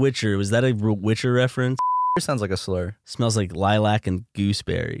played The Witcher, was that a Witcher reference? It sounds like a slur. Smells like lilac and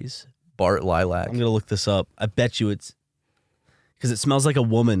gooseberries. Bart Lilac. I'm going to look this up. I bet you it's because it smells like a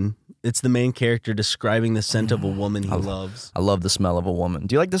woman. It's the main character describing the scent of a woman he loves. I love the smell of a woman.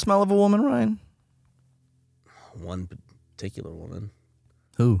 Do you like the smell of a woman, Ryan? One particular woman.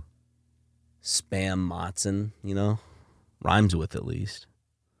 Who? Spam Matson, rhymes with at least.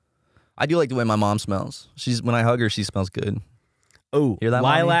 I do like the way my mom smells. When I hug her, she smells good. Oh, hear that,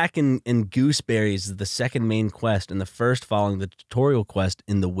 lilac and gooseberries is the second main quest and the first following the tutorial quest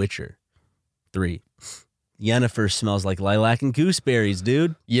in The Witcher 3. Yennefer smells like lilac and gooseberries,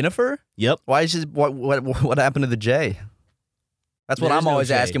 dude. Yennefer? Yep. Why is what happened to the J? That's what I'm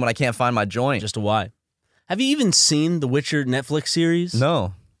always asking when I can't find my joint. Just a Y. Have you even seen the Witcher Netflix series?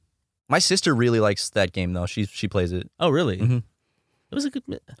 No. My sister really likes that game though. She plays it. Oh, really? Mm-hmm. It was a good.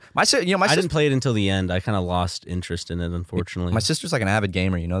 I didn't play it until the end. I kind of lost interest in it, unfortunately. My sister's like an avid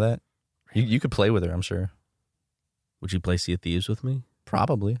gamer. You know that? You could play with her, I'm sure. Would you play Sea of Thieves with me?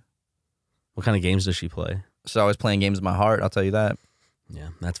 Probably. What kind of games does she play? She's always playing games of my heart. I'll tell you that. Yeah,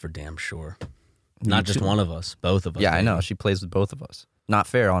 that's for damn sure. Not just one of us, both of us. Yeah, I know. She plays with both of us. Not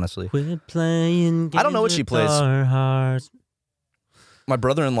fair, honestly. Quit playing games. I don't know what she plays. Our hearts. My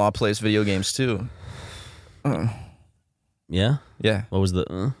brother-in-law plays video games too. Yeah. Yeah. What was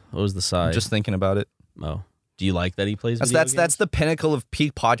the side? Just thinking about it. Oh. Do you like that he plays video games? That's the pinnacle of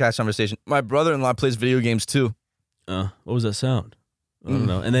peak podcast conversation. My brother-in-law plays video games too. What was that sound? I don't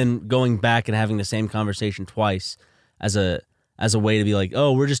know. And then going back and having the same conversation twice as a way to be like,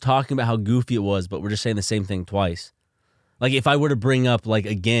 oh, we're just talking about how goofy it was, but we're just saying the same thing twice. Like if I were to bring up like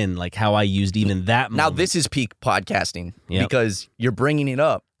again, like how I used even that moment. Now this is peak podcasting Yep. because you're bringing it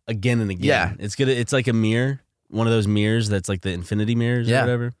up again and again. Yeah. It's good. It's like a mirror, one of those mirrors that's like the infinity mirrors or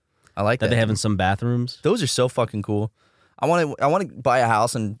whatever I like that that. they have in some bathrooms. Those are so fucking cool. I want to buy a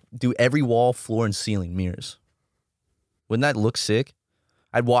house and do every wall, floor, and ceiling mirrors. Wouldn't that look sick?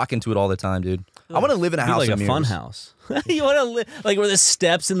 I'd walk into it all the time, dude. I want to live in a It'd be house like of a mirrors. fun house. You want to live like where the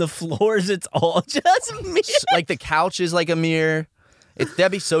steps and the floors, it's all just mirrors. Like the couch is like a mirror.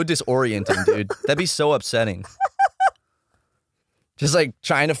 That'd be so disorienting, dude. That'd be so upsetting. Just like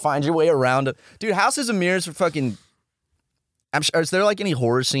trying to find your way around it. Dude, houses of mirrors are fucking... I'm sure, is there like any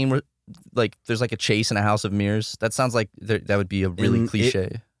horror scene where like there's like a chase in a house of mirrors? That sounds like that would be a really In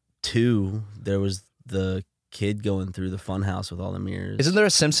cliche. 2, there was the kid going through the fun house with all the mirrors. Isn't there a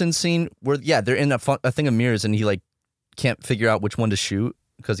Simpsons scene where, they're in a thing of mirrors and he like can't figure out which one to shoot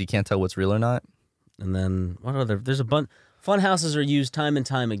because he can't tell what's real or not? And then what other? There's a bunch. Fun houses are used time and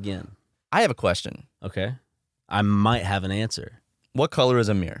time again. I have a question. Okay, I might have an answer. What color is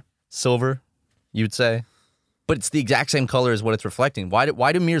a mirror? Silver, you'd say? But it's the exact same color as what it's reflecting. Why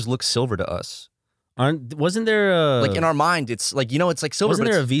do mirrors look silver to us? Wasn't there a Like in our mind, it's like, it's like silver. Wasn't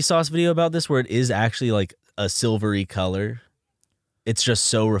but there a Vsauce video about this where it is actually like a silvery color? It's just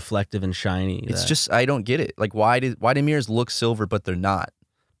so reflective and shiny. It's just, I don't get it. Like, why do mirrors look silver but they're not?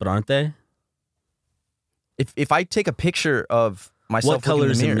 But aren't they? If I take a picture of myself, What color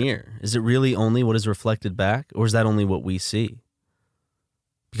looking is in a the mirror, mirror? Is it really only what is reflected back, or is that only what we see?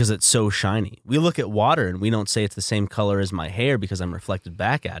 Because it's so shiny. We look at water and we don't say it's the same color as my hair because I'm reflected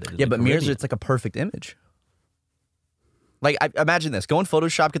back at it. in yeah, the but mirrors, Caribbean. it's like a perfect image. Like, imagine this. Go in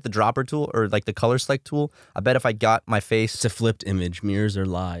Photoshop, get the dropper tool or like the color select tool. I bet if I got my face... It's a flipped image. Mirrors are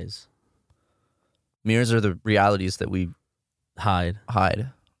lies. Mirrors are the realities that we Hide.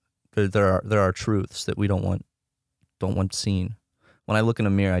 There are truths that we don't want seen. When I look in a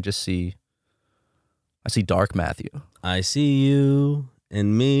mirror, I see dark Matthew. I see you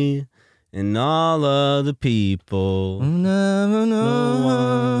and me and all of the people. Never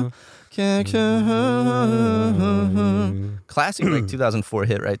know. Classic, like 2004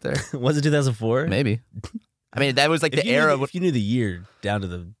 hit right there. Was it 2004? Maybe. I mean, that was like the era. If you knew the year down to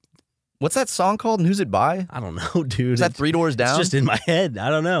the... What's that song called and who's it by? I don't know, dude. Is that Three Doors Down? It's just in my head. I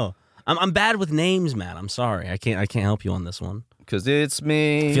don't know. I'm bad with names, man. I'm sorry. I can't help you on this one. Because it's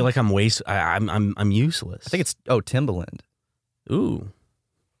me. I feel like I'm I'm useless. I think it's Timbaland. Ooh.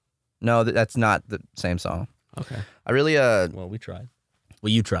 No, that's not the same song. Okay. I really Well, we tried.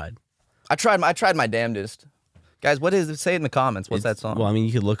 Well, you tried. I tried my damnedest. Guys, what is it? Say it in the comments. What's that song? Well, I mean,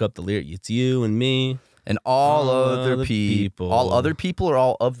 you could look up the lyric. It's you and me. And all All other the people. All other people or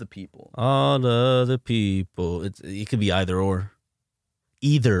all of the people? All other people. It could be either or.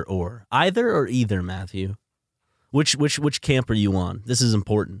 Either or. Either or either, Matthew. Which camp are you on? This is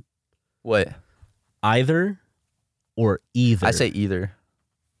important. What? Either or either. I say either.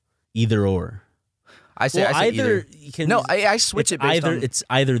 Either or. I say either. either. No, I switch it based on... It's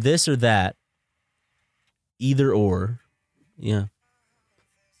either this or that. Either or. Yeah.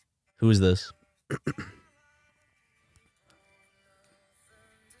 Who is this?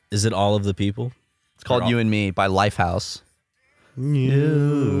 Is it all of the people? It's called You and Me by Lifehouse.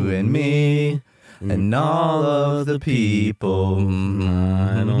 You and me and all of the people.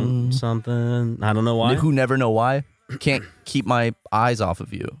 I don't know why. Who never know why? Can't keep my eyes off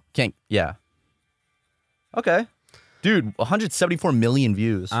of you. Can't, yeah. Okay. Dude, 174 million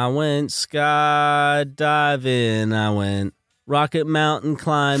views. I went skydiving. I went Rocket Mountain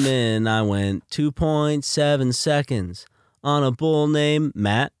climbing. I went 2.7 seconds on a bull named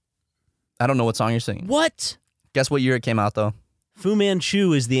Matt. I don't know what song you're singing. What? Guess what year it came out, though? Fu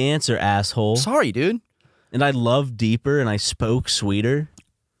Manchu is the answer, asshole. Sorry, dude. And I loved deeper and I spoke sweeter.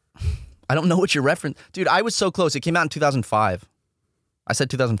 I don't know what your reference... Dude, I was so close. It came out in 2005. I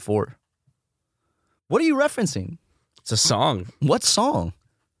said 2004. What are you referencing? It's a song. What song?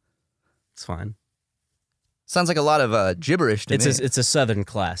 It's fine. Sounds like a lot of gibberish to me. It's a Southern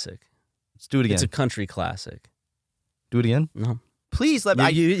classic. Let's do it again. It's a country classic. Do it again? No. Please let me...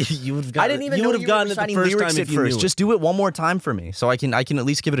 You would have gotten I didn't even you know would have you gotten were it the reciting first lyrics time at if you first. knew it. Just do it one more time for me so I can at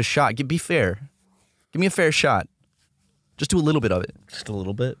least give it a shot. Be fair. Give me a fair shot. Just do a little bit of it. Just a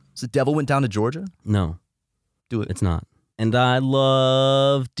little bit. So the devil went down to Georgia? No. Do it. It's not. And I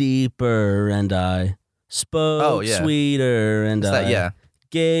love deeper and I spoke sweeter, and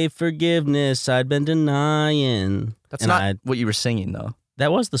gave forgiveness I'd been denying. That's not what you were singing, though.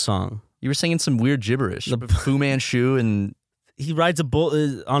 That was the song. You were singing some weird gibberish. Fu Manchu, and he rides a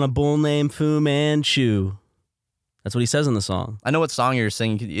bull on a bull named Fu Manchu. That's what he says in the song. I know what song you're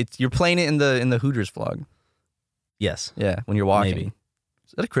singing. You're playing it in the Hooters vlog. Yes. Yeah, when you're walking. Maybe.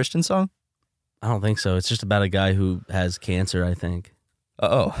 Is that a Christian song? I don't think so. It's just about a guy who has cancer, I think.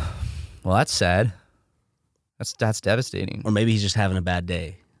 Oh, well, that's sad. That's devastating. Or maybe he's just having a bad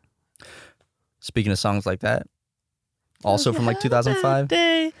day. Speaking of songs like that, also from like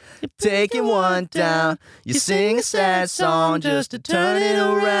 2005. Taking one down, you sing a sad song just to turn it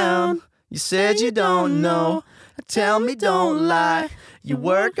around. You said you don't know, tell me don't lie. You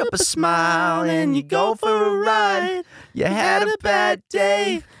work up a smile and you go for a ride. You had a bad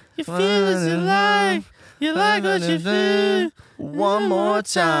day, you feel as you like. You like what you feel. One more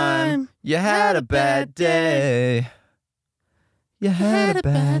time, you had a bad day. You had a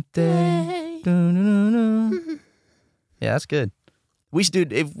bad day. Yeah, that's good. We should do,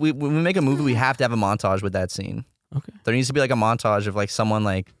 if when we make a movie, we have to have a montage with that scene. Okay. There needs to be like a montage of like someone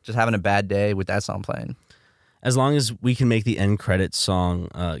like just having a bad day with that song playing. As long as we can make the end credits song,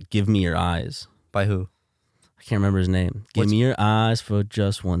 Give Me Your Eyes. By who? I can't remember his name. Give me your eyes for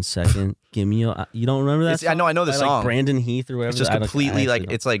just 1 second. Give me your. You don't remember that? I know the song. Like Brandon Heath or whatever. It's just completely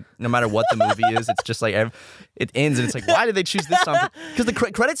like it's like no matter what the movie is, it's just like it ends and it's like why did they choose this song? Because the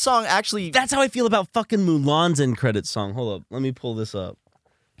credit song actually. That's how I feel about fucking Mulan's end credit song. Hold up, let me pull this up.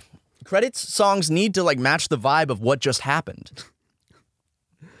 Credits songs need to like match the vibe of what just happened.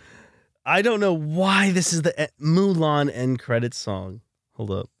 I don't know why this is the Mulan end credit song. Hold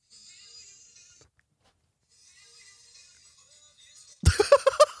up.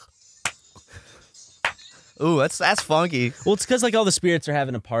 Ooh, that's funky. Well, it's because like all the spirits are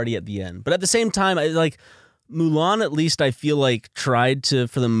having a party at the end, but at the same time, like Mulan, at least I feel like tried to,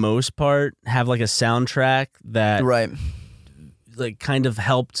 for the most part, have like a soundtrack that like kind of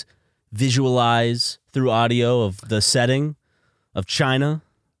helped visualize through audio of the setting of China.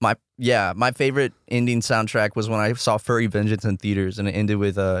 My favorite ending soundtrack was when I saw Furry Vengeance in theaters, and it ended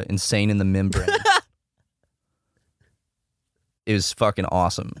with "Insane in the Membrane." It was fucking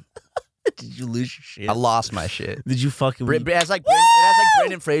awesome. Did you lose your shit? I lost my shit. Did you fucking? It has like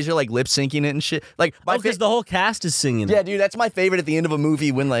Brendan Fraser like lip syncing it and shit. Like because the whole cast is singing. Yeah, dude, that's my favorite at the end of a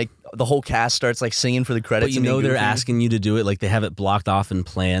movie when like the whole cast starts like singing for the credits. But you know they're asking you to do it, like they have it blocked off and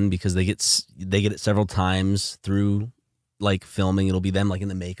planned because they get it several times through like filming. It'll be them like in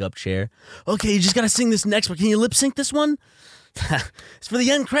the makeup chair. Okay, you just gotta sing this next one. Can you lip sync this one? It's for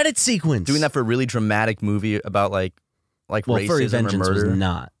the end credit sequence. Doing that for a really dramatic movie about like racism Furry Vengeance or murder was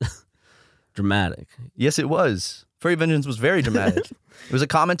not dramatic. Yes, it was. Furry Vengeance was very dramatic. It was a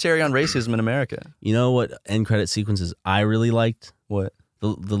commentary on racism in America. You know what end credit sequences I really liked? What? The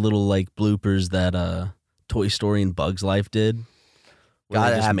little like bloopers that Toy Story and Bugs Life did.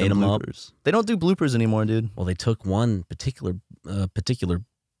 God, they just made them up. They don't do bloopers anymore, dude. Well, they took one particular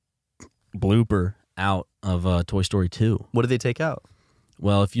blooper out of Toy Story 2. What did they take out?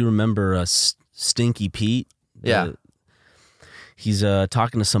 Well, if you remember Stinky Pete, he's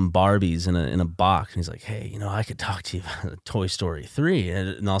talking to some Barbies in a box, and he's like, "Hey, you know, I could talk to you about Toy Story 3,"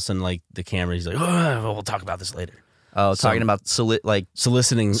 and all of a sudden, like the camera, he's like, "Oh, we'll talk about this later." Oh, talking about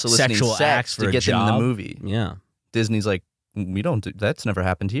soliciting sexual acts to get them in the movie. Yeah, Disney's like, we don't do that's never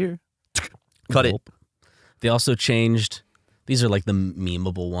happened here. Cut it. They also changed. These are like the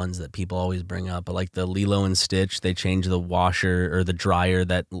memeable ones that people always bring up, but like the Lilo and Stitch, they changed the washer or the dryer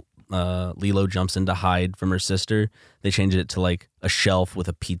that Lilo jumps in to hide from her sister. They changed it to like a shelf with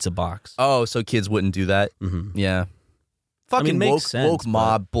a pizza box. Oh, so kids wouldn't do that? Mm-hmm. Yeah. Fucking woke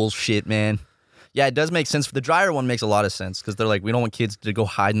mob bullshit, man. Yeah, it does make sense. The dryer one makes a lot of sense because they're like, we don't want kids to go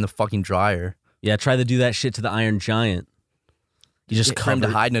hide in the fucking dryer. Yeah, try to do that shit to the Iron Giant. He's just covered to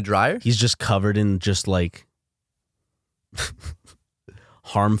hide in a dryer? He's just covered in just like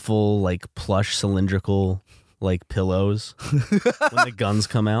harmful, like plush cylindrical like pillows when the guns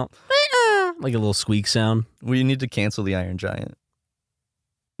come out. Like a little squeak sound. We need to cancel the Iron Giant.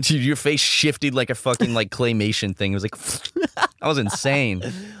 Dude, your face shifted like a fucking like claymation thing. It was like that was insane.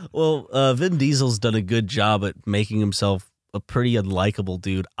 Well, Vin Diesel's done a good job at making himself a pretty unlikable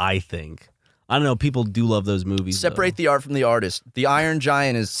dude, I think. I don't know, people do love those movies. Separate the art from the artist. The Iron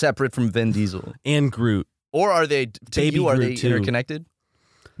Giant is separate from Vin Diesel. And Groot. Or are they interconnected?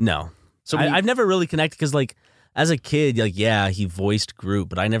 No. So I've never really connected because like as a kid, like he voiced Groot,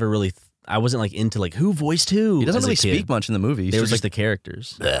 but I never really I wasn't like into like who voiced who. He doesn't really speak much in the movie. They were just the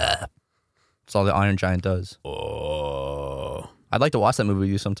characters. That's all the Iron Giant does. Oh. I'd like to watch that movie with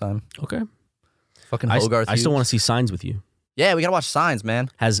you sometime. Okay. Fucking Hogarth. I still want to see Signs with You. Yeah, we gotta watch Signs, man.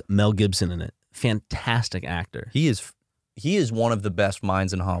 Has Mel Gibson in it. Fantastic actor. He is one of the best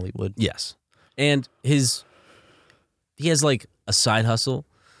minds in Hollywood. Yes, and he has like a side hustle.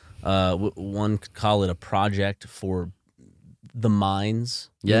 One could call it a project for the minds.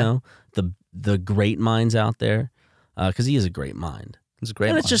 Yeah. You know, the great minds out there, because he is a great mind. He's a great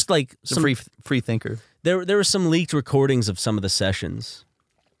And mind. it's just like He's a free thinker. There were some leaked recordings of some of the sessions.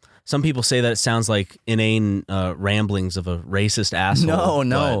 Some people say that it sounds like inane ramblings of a racist asshole.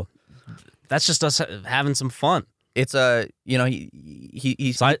 No. That's just us having some fun. It's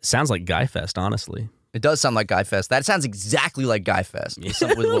he Sounds like Guy Fest, honestly. It does sound like Guy Fest. That sounds exactly like Guy Fest.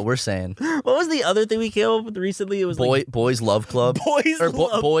 With what we're saying. What was the other thing we came up with recently? It was Boys Love Club. Boy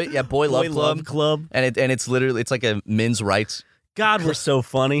Love Club. And it's literally like a men's rights. God, we're so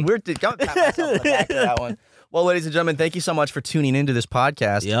funny. We're pat myself on the back for that one. Well, ladies and gentlemen, thank you so much for tuning into this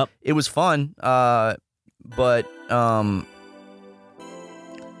podcast. Yep. It was fun. But I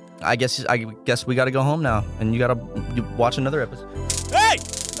guess we got to go home now, and you got to watch another episode. Hey!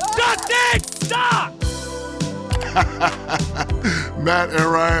 Justin, stop! Matt and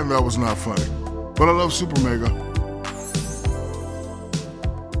Ryan, that was not funny. But I love Super Mega.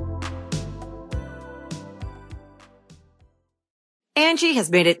 Angie has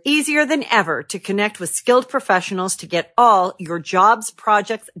made it easier than ever to connect with skilled professionals to get all your jobs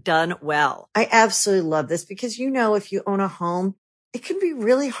projects done well. I absolutely love this because, you know, if you own a home, it can be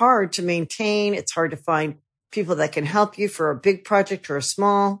really hard to maintain. It's hard to find people that can help you for a big project or a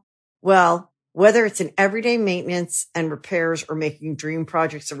small. Well, whether it's in everyday maintenance and repairs or making dream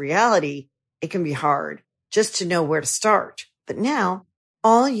projects a reality, it can be hard just to know where to start. But now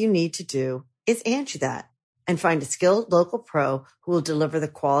all you need to do is Angie that and find a skilled local pro who will deliver the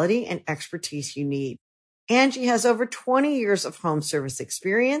quality and expertise you need. Angie has over 20 years of home service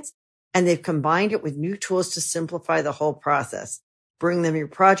experience, and they've combined it with new tools to simplify the whole process. Bring them your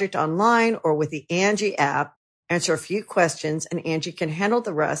project online or with the Angie app, answer a few questions, and Angie can handle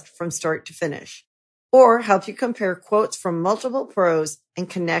the rest from start to finish. Or help you compare quotes from multiple pros and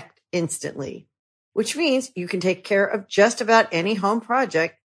connect instantly, which means you can take care of just about any home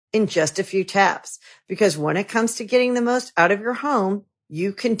project in just a few taps. Because when it comes to getting the most out of your home,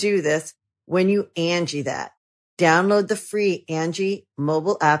 you can do this when you Angie that. Download the free Angie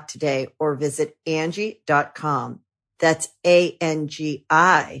mobile app today or visit Angie.com. That's ANGI.com.